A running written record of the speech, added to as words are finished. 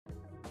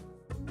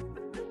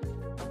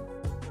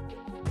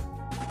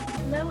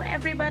Hello,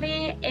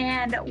 everybody,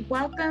 and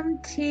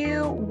welcome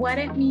to What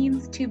It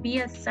Means to Be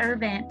a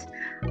Servant.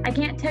 I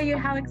can't tell you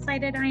how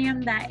excited I am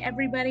that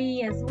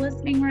everybody is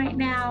listening right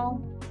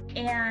now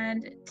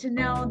and to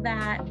know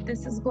that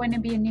this is going to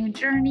be a new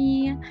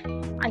journey.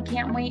 I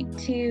can't wait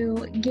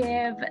to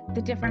give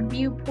the different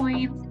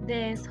viewpoints,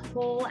 this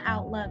whole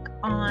outlook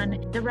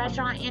on the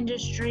restaurant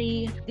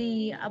industry,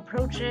 the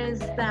approaches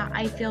that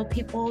I feel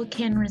people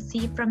can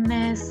receive from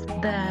this,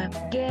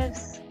 the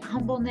gifts,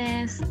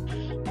 humbleness,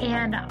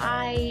 and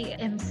I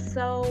am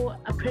so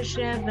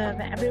appreciative of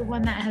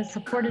everyone that has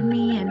supported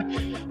me.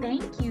 And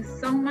thank you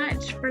so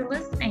much for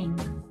listening.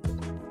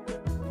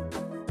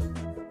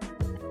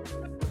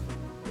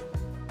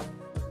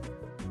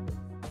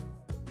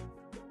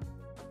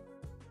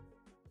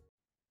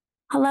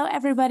 Hello,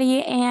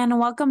 everybody, and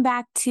welcome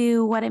back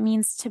to What It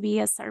Means to Be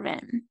a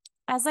Servant.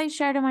 As I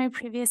shared in my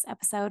previous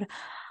episode,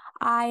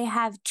 I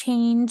have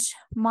changed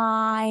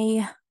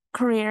my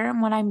career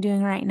and what I'm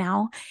doing right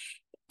now.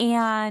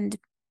 And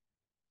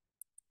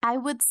I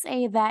would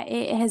say that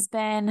it has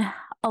been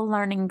a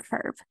learning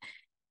curve.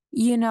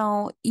 You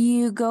know,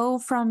 you go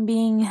from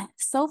being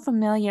so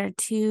familiar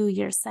to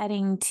your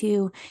setting,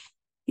 to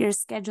your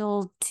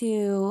schedule,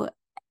 to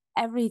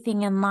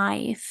everything in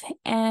life.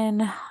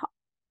 And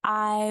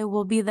I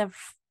will be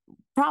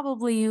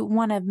probably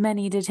one of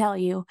many to tell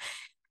you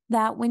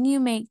that when you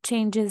make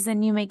changes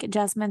and you make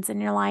adjustments in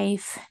your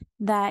life,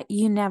 that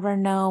you never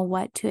know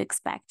what to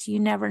expect. You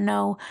never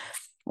know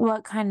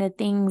what kind of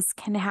things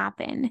can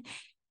happen.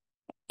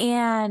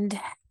 And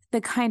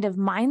the kind of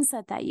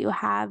mindset that you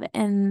have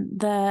and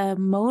the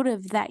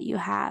motive that you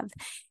have.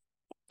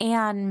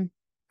 And,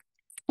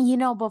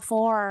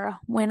 before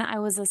when I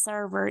was a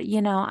server,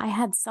 I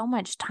had so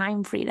much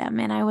time freedom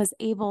and I was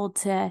able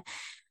to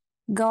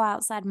go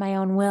outside my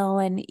own will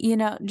and,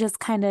 just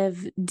kind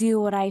of do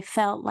what I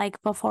felt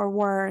like before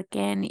work.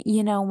 And,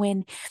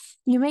 when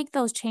you make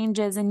those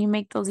changes and you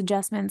make those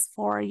adjustments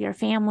for your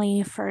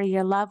family, for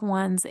your loved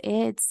ones,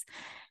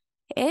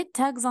 it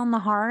tugs on the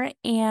heart.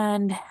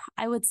 And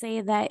I would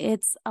say that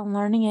it's a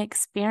learning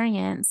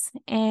experience.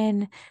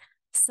 And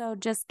so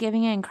just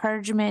giving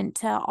encouragement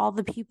to all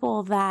the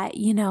people that,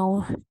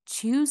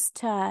 choose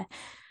to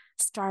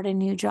start a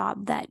new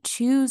job, that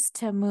choose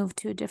to move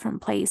to a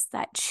different place,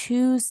 that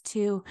choose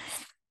to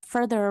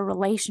further a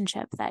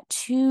relationship, that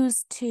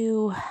choose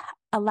to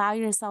allow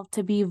yourself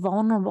to be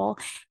vulnerable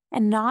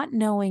and not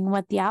knowing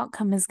what the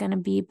outcome is going to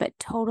be, but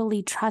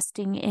totally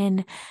trusting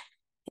in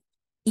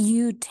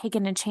you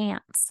taking a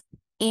chance.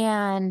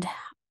 And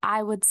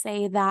I would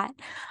say that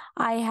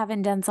I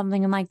haven't done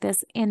something like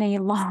this in a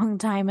long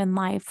time in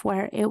life,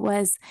 where it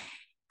was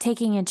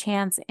taking a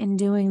chance and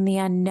doing the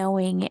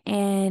unknowing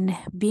and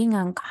being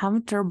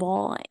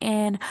uncomfortable.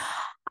 And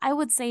I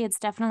would say it's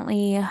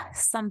definitely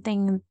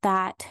something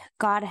that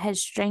God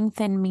has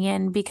strengthened me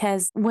in,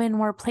 because when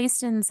we're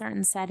placed in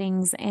certain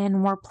settings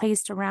and we're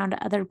placed around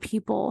other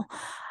people,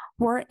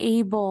 we're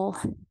able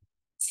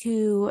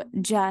to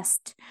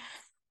just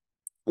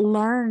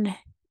learn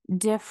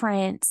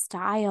different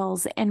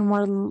styles and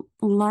we're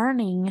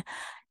learning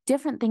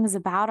different things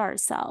about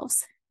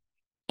ourselves.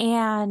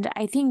 And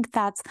I think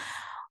that's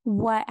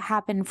what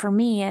happened for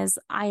me. Is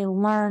I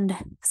learned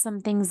some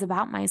things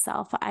about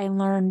myself. I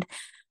learned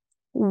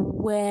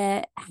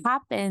what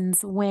happens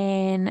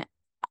when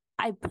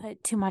I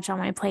put too much on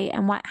my plate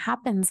and what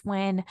happens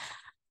when,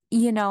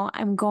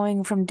 I'm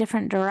going from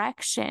different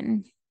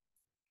direction.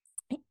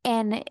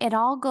 And it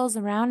all goes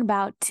around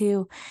about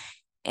to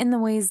in the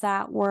ways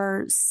that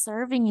we're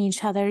serving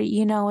each other.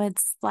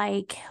 It's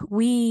like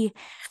we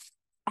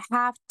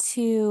have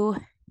to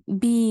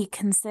be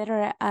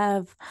considerate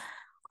of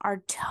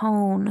our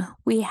tone.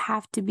 We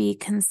have to be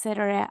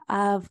considerate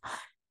of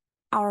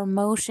our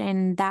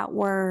emotion that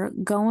we're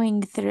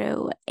going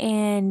through.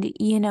 And,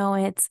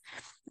 it's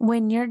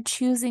when you're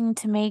choosing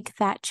to make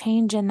that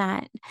change and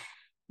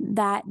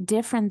that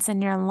difference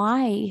in your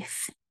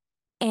life,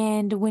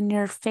 and when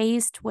you're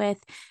faced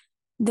with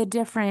the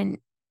different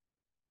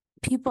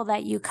people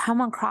that you come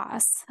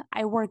across.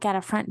 I work at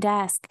a front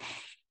desk,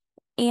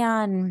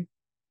 and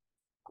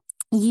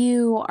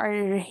you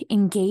are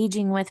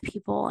engaging with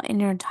people and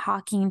you're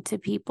talking to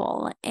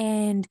people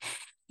and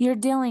you're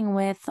dealing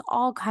with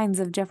all kinds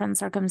of different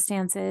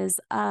circumstances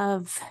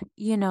of,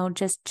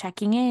 just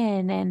checking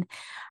in and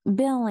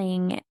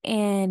billing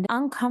and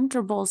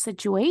uncomfortable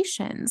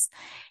situations.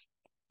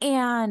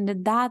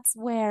 And that's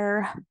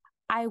where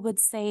I would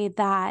say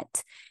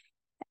that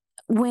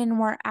when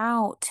we're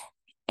out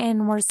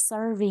and we're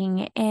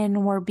serving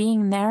and we're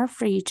being there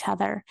for each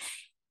other,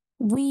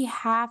 we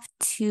have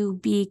to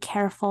be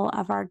careful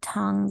of our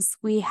tongues.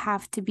 We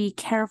have to be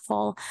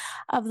careful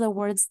of the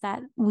words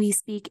that we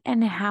speak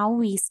and how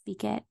we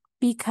speak it,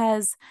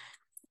 because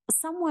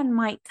someone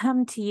might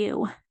come to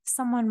you,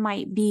 someone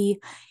might be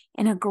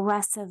in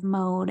aggressive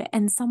mode,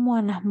 and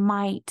someone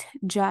might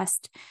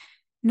just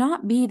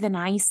not be the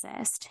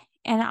nicest.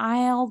 And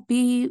I'll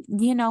be,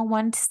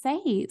 one to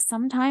say,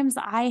 sometimes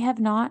I have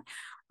not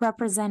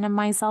represented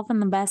myself in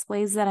the best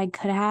ways that I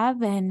could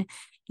have. And,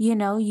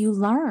 you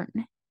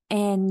learn.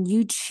 and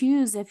you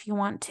choose if you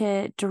want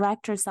to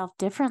direct yourself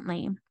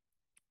differently.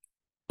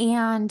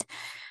 And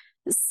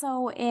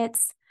so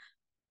it's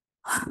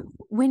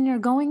when you're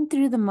going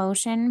through the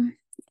motion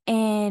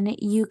and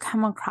you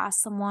come across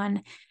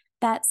someone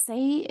that,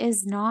 say,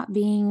 is not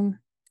being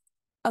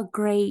a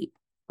great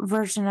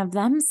version of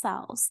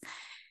themselves,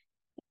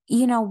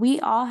 we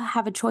all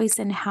have a choice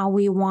in how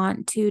we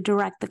want to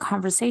direct the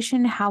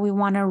conversation, how we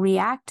want to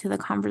react to the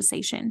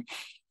conversation.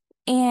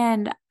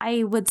 And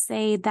I would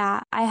say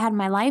that I had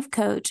my life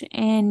coach,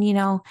 and,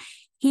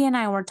 he and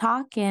I were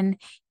talking,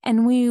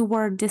 and we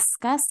were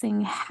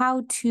discussing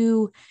how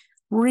to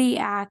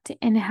react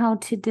and how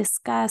to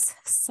discuss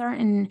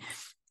certain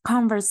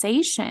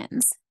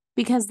conversations,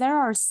 because there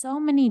are so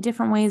many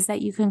different ways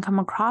that you can come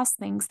across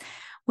things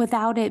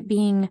without it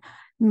being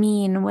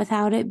mean,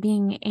 without it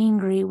being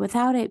angry,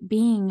 without it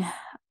being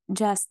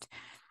just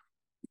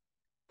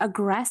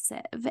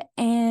aggressive.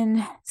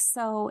 And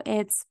so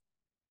it's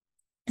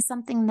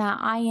something that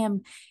I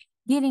am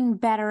getting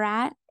better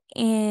at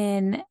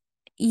in,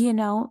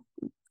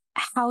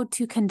 how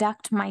to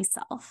conduct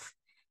myself.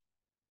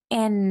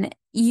 And,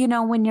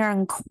 when you're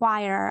in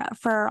choir,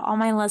 for all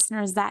my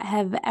listeners that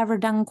have ever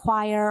done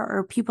choir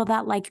or people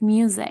that like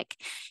music,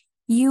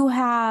 you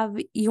have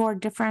your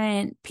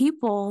different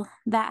people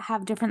that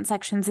have different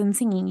sections in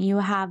singing. You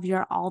have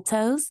your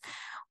altos,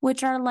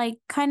 which are like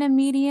kind of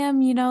medium,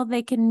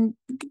 they can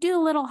do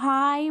a little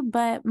high,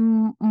 but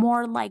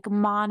more like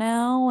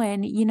mono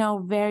and,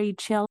 very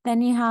chill.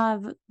 Then you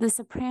have the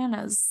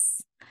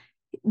sopranos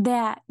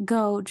that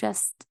go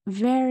just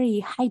very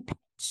high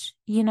pitch.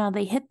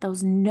 They hit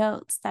those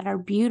notes that are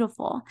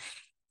beautiful.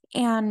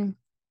 And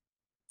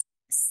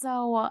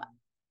so,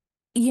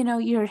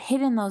 you're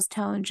hitting those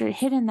tones, you're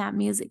hitting that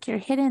music, you're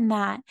hitting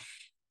that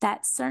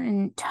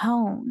certain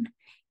tone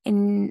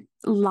in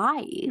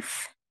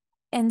life.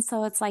 And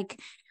so it's like,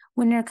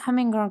 when you're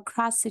coming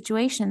across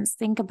situations,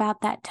 think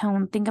about that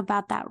tone, think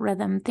about that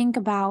rhythm, think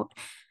about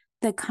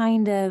the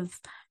kind of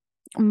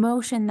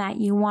motion that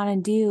you want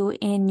to do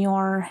in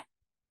your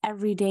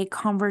everyday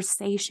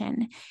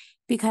conversation,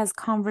 because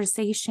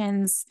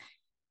conversations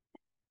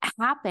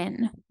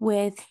happen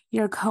with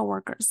your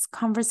coworkers.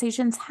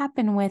 Conversations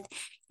happen with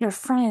your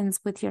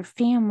friends, with your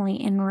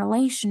family, in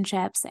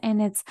relationships.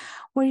 And it's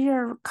where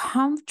you're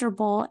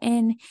comfortable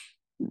in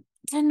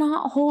to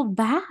not hold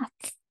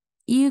back.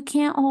 You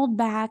can't hold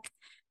back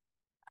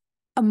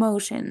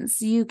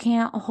emotions. You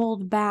can't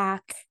hold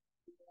back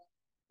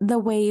the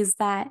ways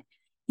that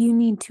you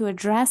need to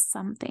address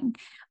something.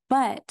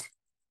 But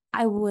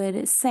I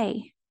would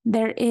say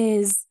there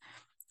is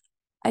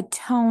a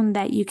tone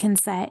that you can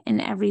set in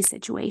every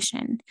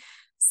situation.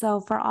 So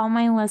for all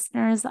my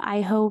listeners, I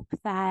hope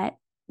that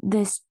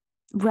this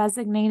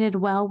resonated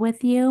well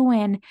with you.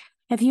 And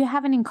if you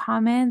have any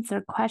comments or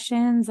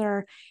questions,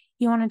 or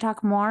you want to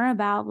talk more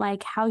about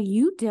like how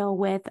you deal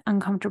with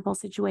uncomfortable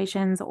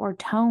situations or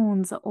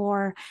tones,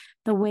 or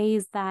the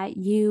ways that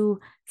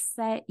you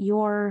set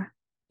your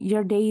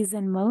days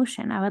in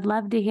motion, I would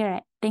love to hear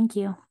it. Thank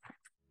you.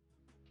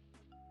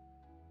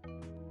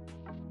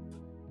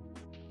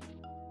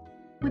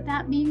 With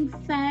that being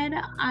said,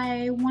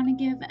 I want to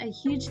give a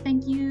huge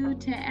thank you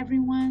to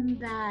everyone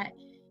that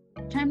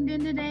chimed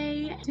in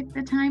today, took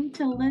the time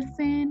to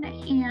listen.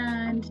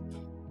 And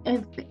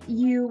if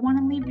you want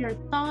to leave your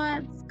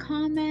thoughts,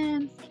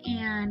 comments,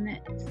 and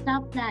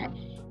stuff that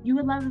you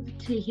would love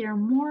to hear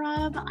more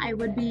of, I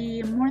would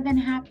be more than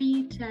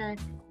happy to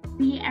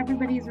see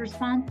everybody's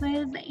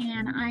responses.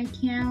 And I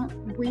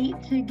can't wait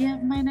to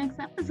give my next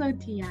episode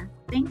to you.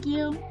 Thank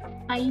you.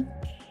 Bye.